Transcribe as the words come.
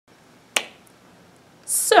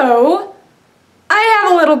So, I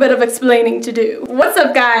have a little bit of explaining to do. What's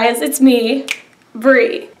up guys, it's me,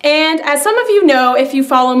 Bree. And as some of you know if you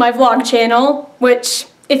follow my vlog channel, which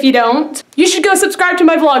if you don't, you should go subscribe to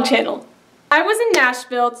my vlog channel. I was in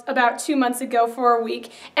Nashville about 2 months ago for a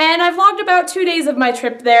week, and I vlogged about 2 days of my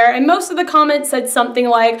trip there, and most of the comments said something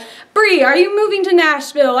like, Bree, are you moving to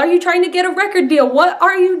Nashville? Are you trying to get a record deal? What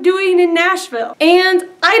are you doing in Nashville? And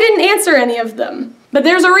I didn't answer any of them. But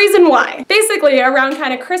there's a reason why. Basically, around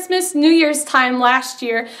kind of Christmas, New Year's time last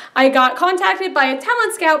year, I got contacted by a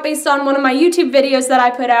talent scout based on one of my YouTube videos that I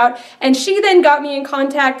put out, and she then got me in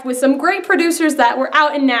contact with some great producers that were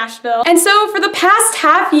out in Nashville. And so for the past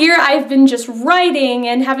half year, I've been just writing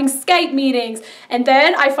and having Skype meetings, and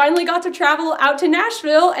then I finally got to travel out to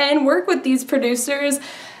Nashville and work with these producers.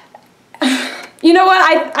 You know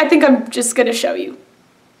what? I think I'm just gonna show you.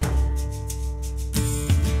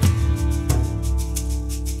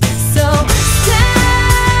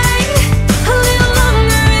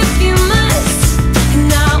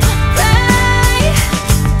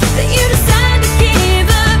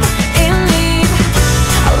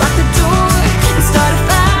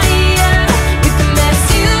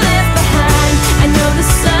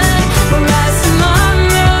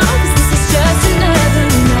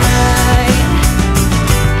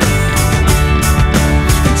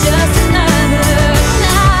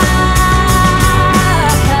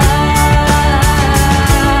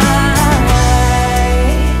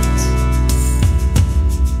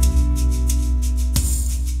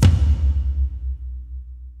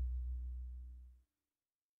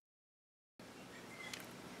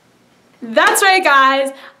 That's right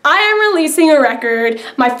guys, I am releasing a record.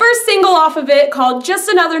 My first single off of it, called Just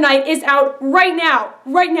Another Night, is out right now.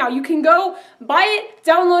 Right now. You can go buy it,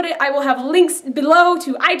 download it. I will have links below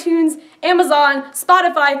to iTunes, Amazon,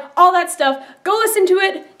 Spotify, all that stuff. Go listen to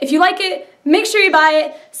it. If you like it, make sure you buy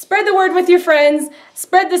it. Spread the word with your friends.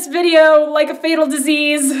 Spread this video like a fatal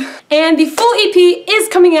disease. And the full EP is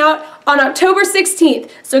coming out on October 16th.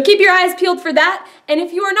 So keep your eyes peeled for that. And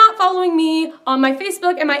if you are not following me on my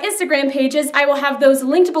Facebook and my Instagram pages, I will have those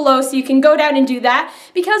linked below so you can go down and do that.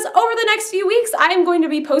 Because over the next few weeks, I am going to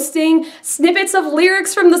be posting snippets of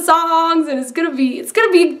lyrics from the songs, and it's gonna be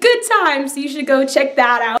a good time, so you should go check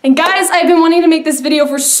that out. And guys, I've been wanting to make this video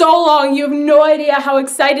for so long. You have no idea how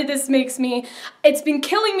excited this makes me. It's been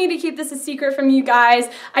killing me to keep this a secret from you guys.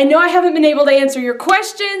 I know I haven't been able to answer your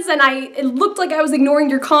questions, and it looked like I was ignoring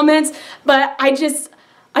your comments, but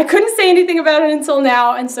I couldn't say anything about it until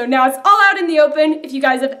now, and so now it's all out in the open. If you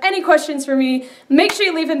guys have any questions for me, make sure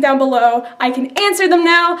you leave them down below. I can answer them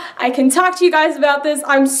now. I can talk to you guys about this.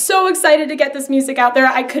 I'm so excited to get this music out there.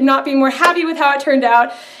 I could not be more happy with how it turned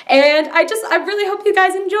out, and I really hope you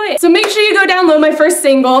guys enjoy it. So make sure you go download my first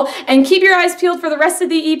single, and keep your eyes peeled for the rest of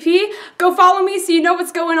the EP. Go follow me so you know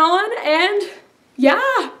what's going on, and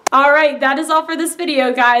yeah. Alright, that is all for this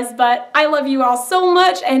video, guys, but I love you all so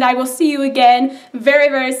much, and I will see you again very,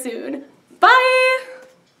 very soon. Bye!